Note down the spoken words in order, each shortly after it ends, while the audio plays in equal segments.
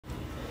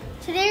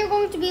Today we're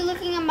going to be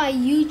looking at my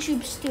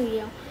YouTube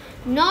studio.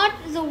 Not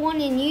the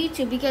one in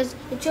YouTube because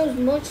it shows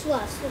much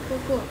less.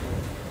 Look.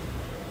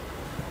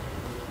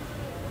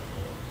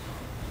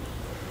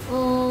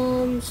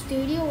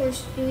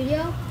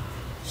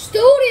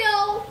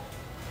 Studio!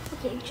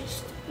 Okay,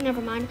 just never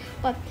mind.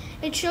 But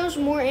it shows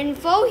more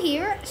info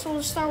here. So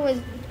we'll start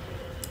with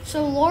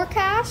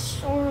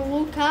Lorcas or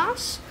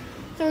Lucas,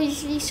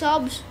 33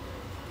 subs,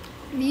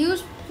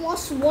 views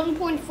plus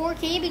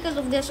 1.4K because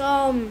of this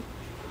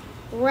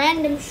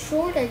random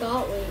short I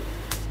got.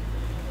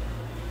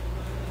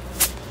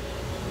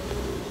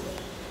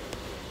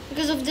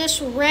 Because of this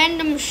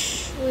random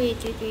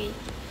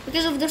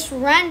because of this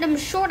random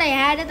short I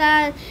had,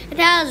 it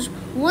has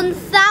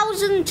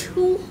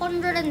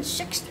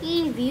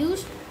 1,216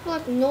 views for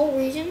like no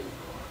reason.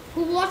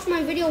 Who watched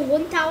my video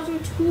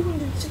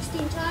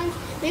 1,216 times?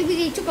 Maybe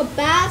they took a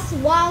bath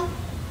while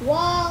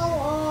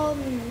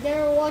they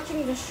were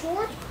watching the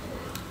short.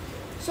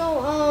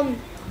 So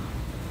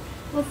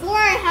before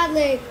I had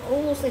like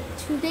almost like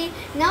 2 days.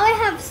 Now I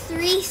have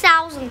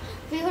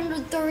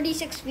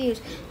 3,336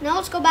 views. Now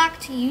let's go back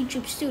to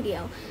YouTube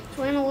Studio.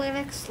 So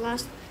analytics,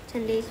 last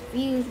 10 days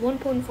views,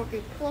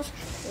 1.4K plus.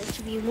 Let's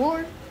view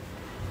more.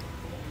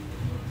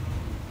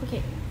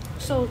 Okay,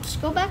 so let's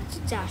go back to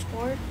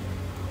dashboard.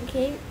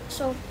 Okay,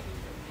 so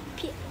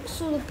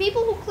the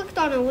people who clicked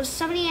on it was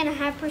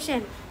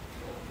 70.5%,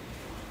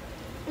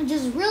 which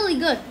is really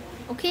good.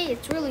 Okay,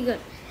 it's really good.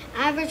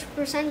 Average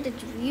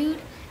percentage viewed.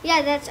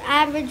 Yeah, that's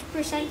average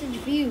percentage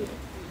viewed.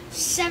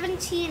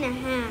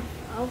 70.5.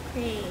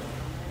 Okay.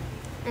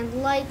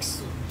 And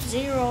likes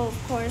 0,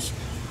 of course.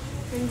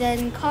 And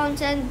then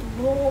content,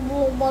 blah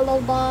blah blah blah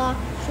blah.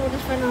 Show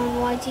this friend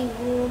on YT.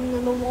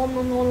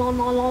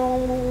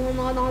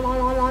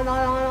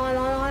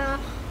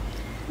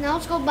 Now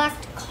let's go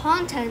back to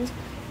content,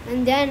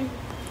 and then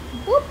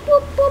boop,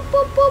 boop, boop,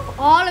 boop, boop.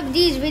 All of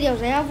these videos.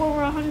 I have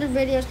over 100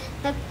 videos.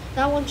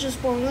 That one's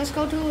just boring. Let's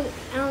go to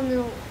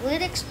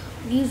analytics.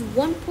 Views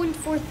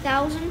 1.4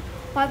 thousand,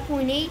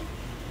 5.8.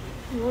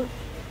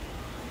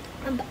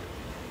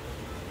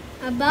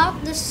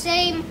 About the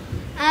same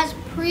as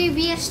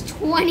previous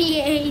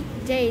 28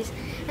 days.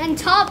 And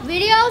top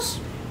videos?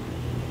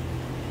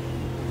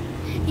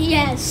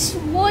 Yes,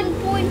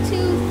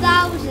 1.2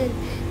 thousand.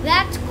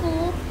 That's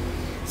cool.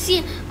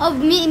 See, of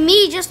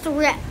me just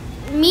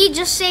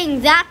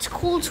saying that's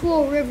cool to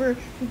a river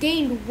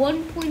gained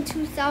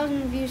 1.2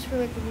 thousand views for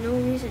like no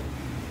reason.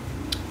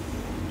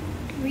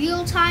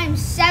 Real time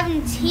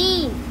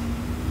 17.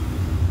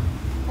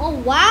 Oh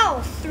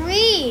wow,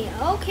 3.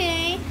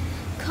 Okay.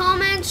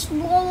 Comments,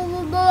 blah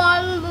blah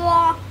blah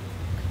blah.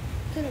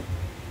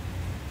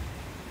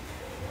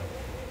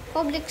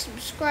 Public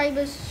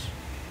subscribers.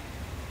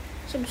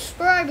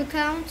 Subscriber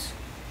counts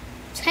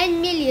 10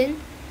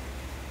 million.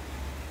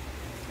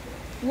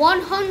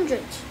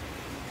 100.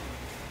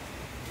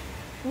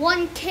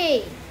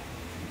 1K.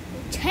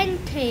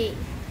 10K.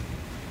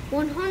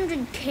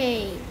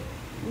 100K.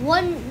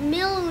 1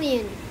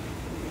 million.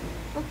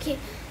 Okay,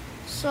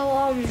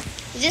 so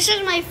this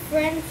is my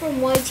friend from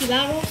YT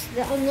Battles,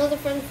 another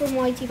friend from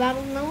YT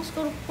Battles. Now let's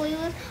go to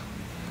playlist.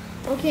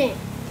 Okay,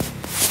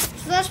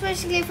 so that's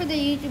basically for the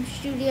YouTube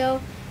studio.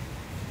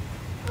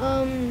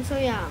 So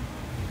yeah.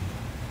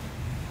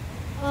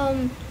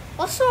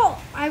 Also,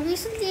 I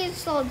recently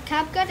installed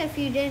CapCut. If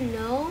you didn't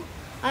know,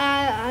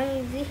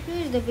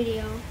 here's the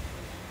video.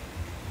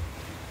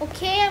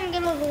 Okay, I'm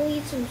gonna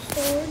delete some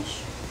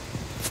storage.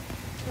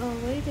 Oh,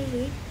 wait.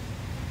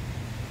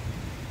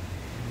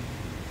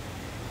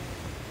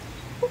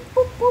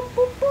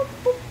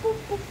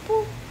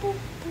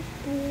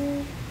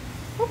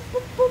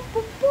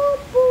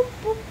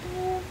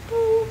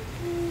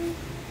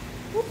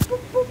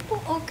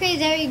 Okay,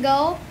 there you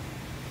go.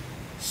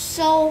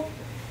 So,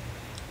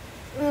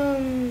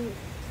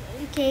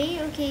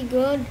 okay,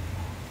 good.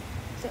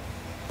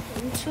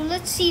 So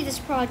let's see this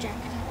project.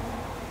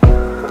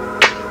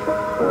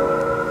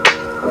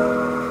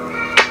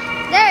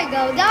 There you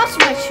go. That's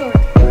my short.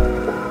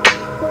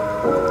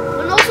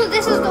 And also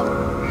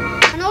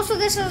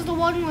this is the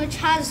one which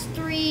has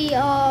 3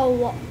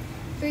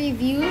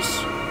 views.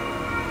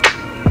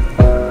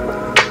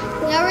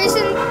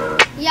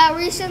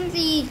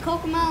 Recently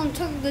Cocomelon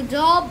took the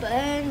job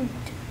and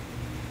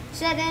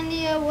said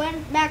India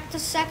went back to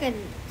 2nd,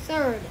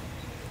 3rd.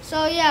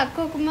 So yeah,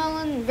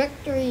 Cocomelon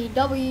victory,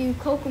 W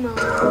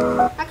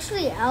Cocomelon.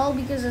 Actually L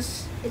because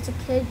it's a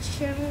kid's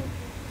channel.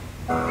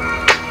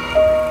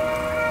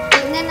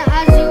 And then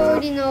as you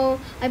already know,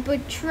 I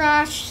put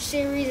trash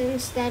series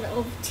instead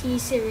of T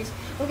series.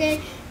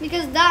 Okay?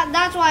 Because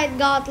that's why it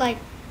got like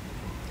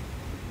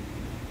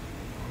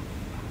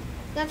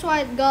that's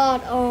why it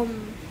got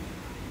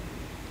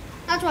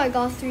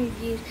 3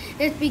 views.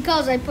 It's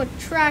because I put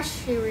trash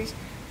series.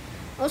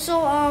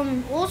 Also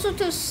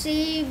to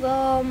save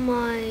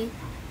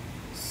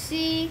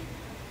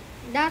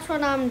that's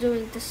what I'm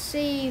doing, to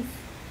save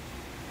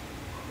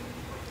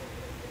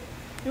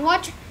and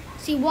watch it.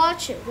 See,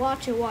 watch it.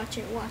 There's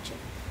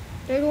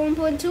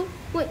 1.2.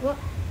 Wait, what?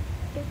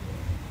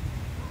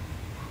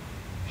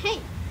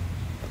 Hey,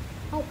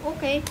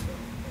 Okay.